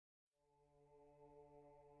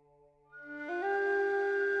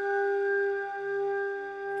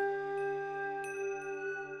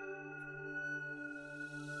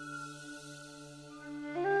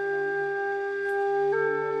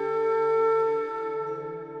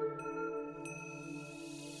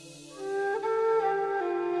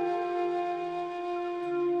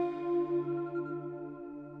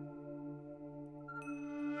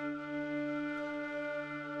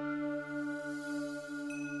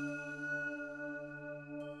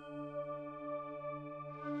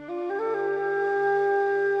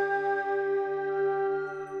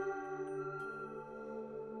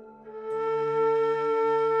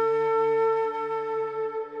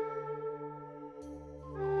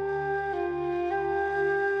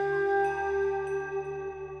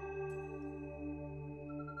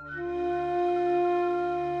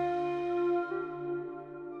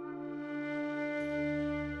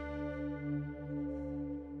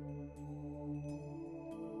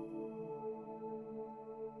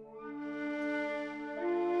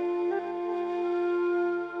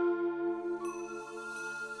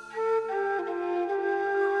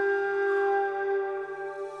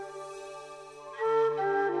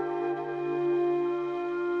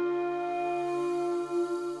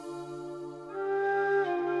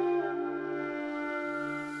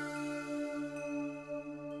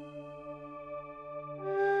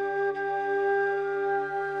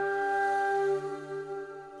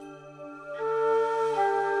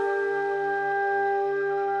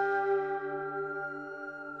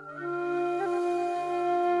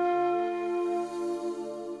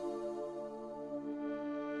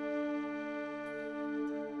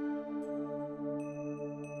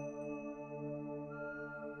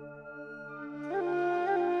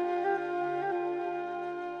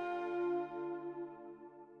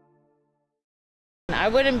I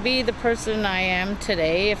wouldn't be the person I am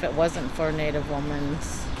today if it wasn't for Native women,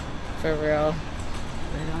 for real.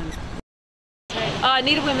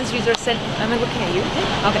 Native Women's Resource Center. I'm looking at you.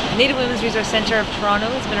 Okay. Native Women's Resource Center of Toronto.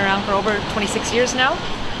 It's been around for over 26 years now.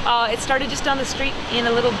 It started just down the street in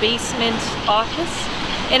a little basement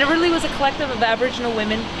office, and it really was a collective of Aboriginal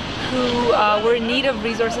women who were in need of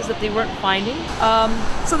resources that they weren't finding.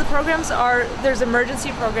 So the programs are, there's emergency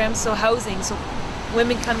programs, so housing. So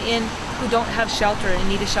women come in who don't have shelter and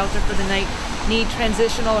need a shelter for the night, need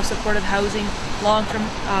transitional or supportive housing, long-term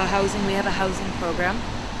housing. We have a housing program.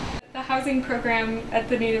 The housing program at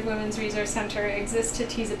the Native Women's Resource Center exists to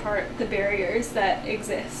tease apart the barriers that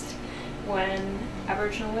exist when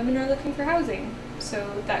Aboriginal women are looking for housing.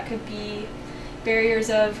 So that could be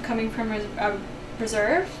barriers of coming from a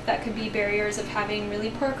reserve, that could be barriers of having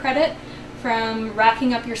really poor credit from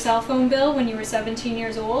racking up your cell phone bill when you were 17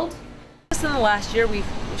 years old. Just in the last year we've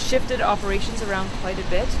shifted operations around quite a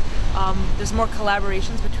bit. There's more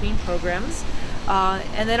collaborations between programs,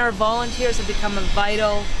 and then our volunteers have become a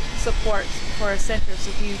vital support for our center.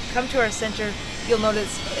 So if you come to our center, you'll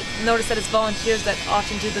notice that it's volunteers that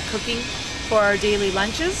often do the cooking for our daily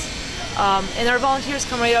lunches. And our volunteers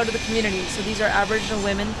come right out of the community. So these are Aboriginal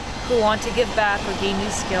women who want to give back or gain new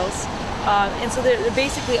skills. And so they're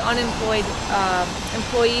basically unemployed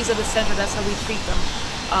employees of the center. That's how we treat them.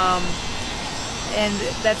 And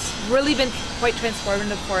that's really been quite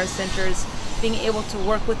transformative for our centers, being able to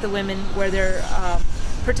work with the women where they're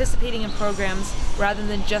participating in programs rather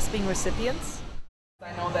than just being recipients.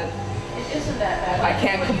 I know that I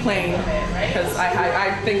can't complain because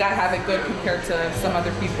I think I have it good compared to some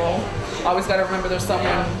other people. Always got to remember there's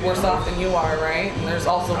someone worse off than you are, right? And there's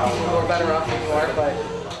also people who are better off than you are,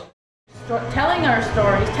 but telling our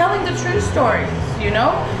stories, telling the true stories, you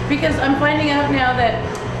know? Because I'm finding out now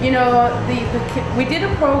that, you know, we did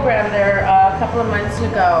a program there a couple of months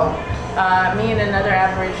ago. Me and another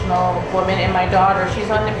Aboriginal woman and my daughter, she's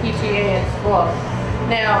on the PTA at school.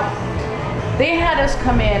 Now, they had us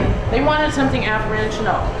come in, they wanted something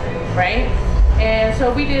Aboriginal, right? And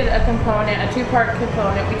so we did a component, a two-part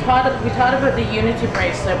component. We taught about the unity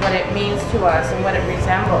bracelet, what it means to us and what it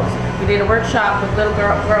resembles. We did a workshop with little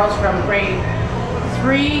girls from grade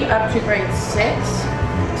 3 up to grade 6.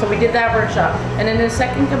 So we did that workshop. And then the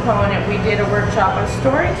second component, we did a workshop on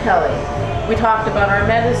storytelling. We talked about our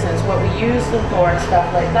medicines, what we use them for, and stuff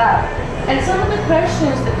like that. And some of the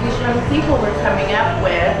questions that these young people were coming up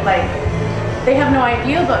with, like, they have no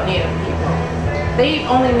idea about Native people. They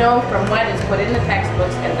only know from what is put in the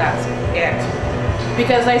textbooks, and that's it.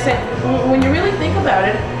 Because I said, when you really think about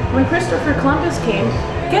it, when Christopher Columbus came,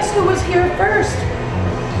 guess who was here first?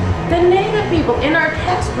 The Native people. In our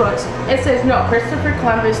textbooks, it says, no, Christopher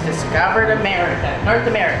Columbus discovered America, North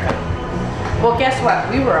America. Well, guess what?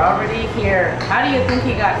 We were already here. How do you think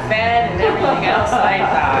he got fed and everything else like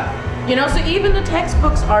that? You know, so even the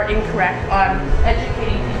textbooks are incorrect on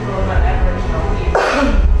educating people about Aboriginal people.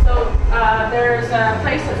 So there's a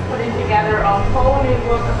place that's putting together a whole new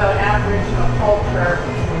book about Aboriginal culture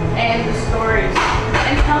and the stories,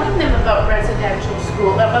 and telling them about residential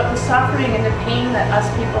school, about the suffering and the pain that us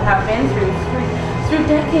people have been through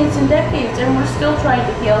decades and decades, and we're still trying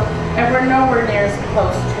to heal, and we're nowhere near as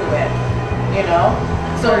close to it. You know?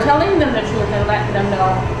 So telling them the truth and letting them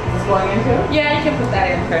know. is this going into? Yeah, you can put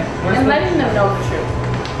that in. Okay. And letting them know the truth.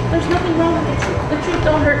 There's nothing wrong with the truth. The truth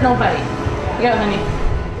don't hurt nobody. Yeah, honey.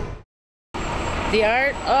 The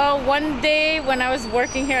art, oh, one day when I was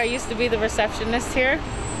working here, I used to be the receptionist here.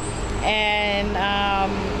 And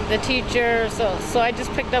the teacher, so I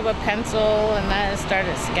just picked up a pencil and then I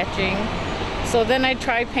started sketching. So then I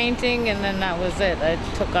tried painting and then that was it. I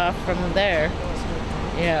took off from there.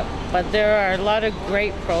 Yeah, but there are a lot of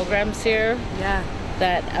great programs here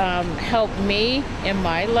that help me in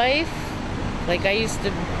my life. Like I used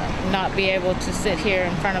to not be able to sit here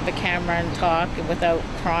in front of the camera and talk without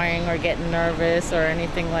crying or getting nervous or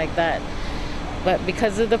anything like that. But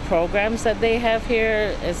because of the programs that they have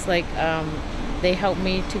here, it's like they help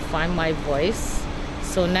me to find my voice.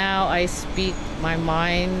 So now I speak my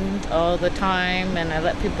mind all the time and I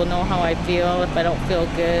let people know how I feel if I don't feel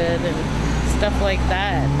good and stuff like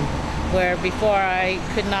that, where before I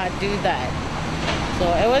could not do that. So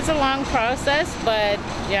it was a long process, but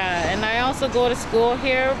yeah, and I also go to school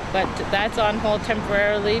here, but that's on hold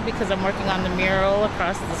temporarily because I'm working on the mural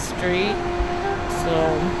across the street. So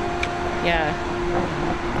yeah,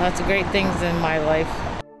 lots of great things in my life.